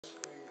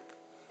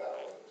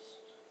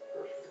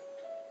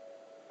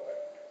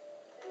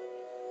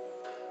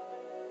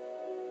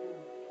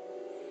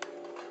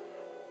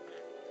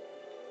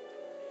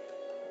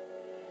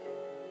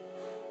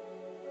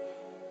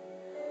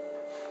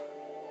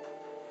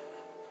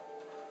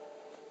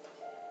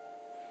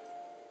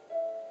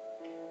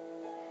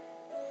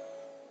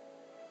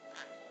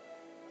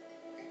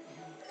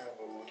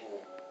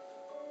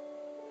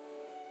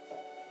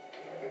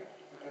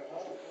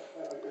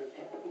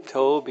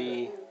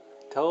Toby.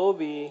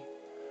 Toby.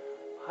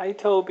 Hi,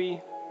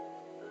 Toby.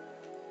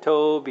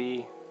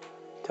 Toby.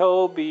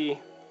 Toby.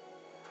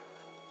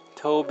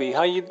 Toby.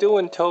 How you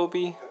doing,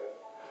 Toby?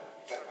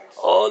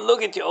 Oh,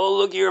 look at you. Oh,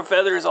 look, your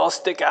feathers all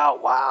stick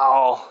out.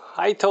 Wow.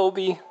 Hi,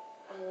 Toby.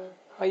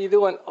 How you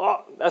doing?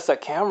 Oh, that's a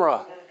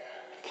camera.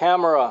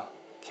 Camera.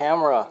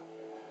 Camera.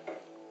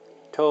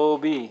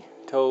 Toby.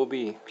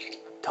 Toby.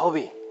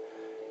 Toby.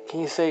 Can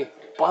you say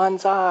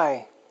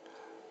Banzai?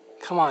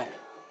 Come on.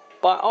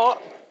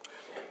 Oh,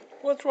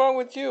 what's wrong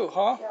with you,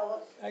 huh?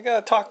 I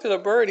gotta talk to the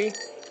birdie.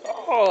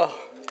 Oh,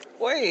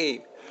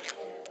 wait.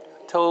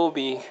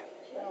 Toby.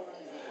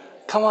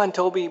 Come on,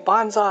 Toby.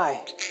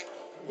 Banzai.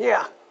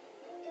 Yeah.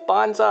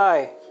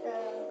 Banzai.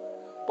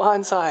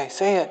 Banzai.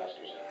 Say it.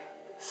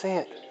 Say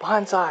it.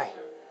 Banzai.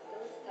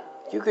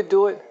 You could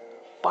do it.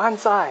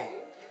 Banzai.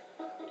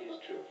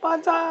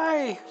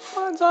 Banzai.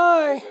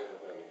 Banzai.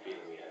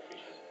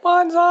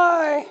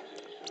 Banzai.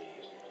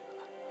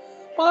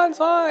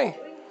 Banzai.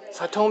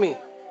 Satomi.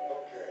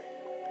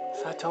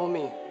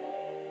 Satomi.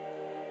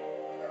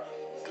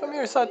 Come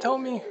here,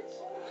 Satomi.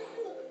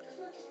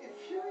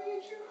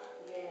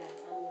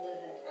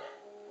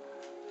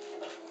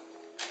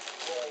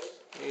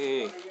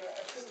 Hey,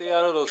 stay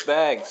out of those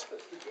bags.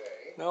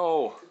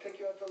 No. Take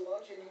you out to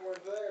lunch and you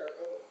weren't there.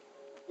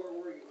 Where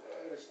were you?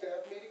 At a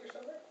staff meeting or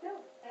something? No,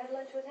 I had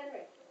lunch with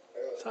Henry.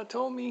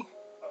 Satomi.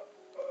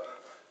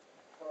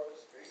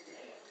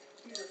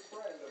 He's a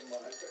friend of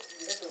mine.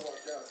 You have to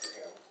watch out for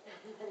him.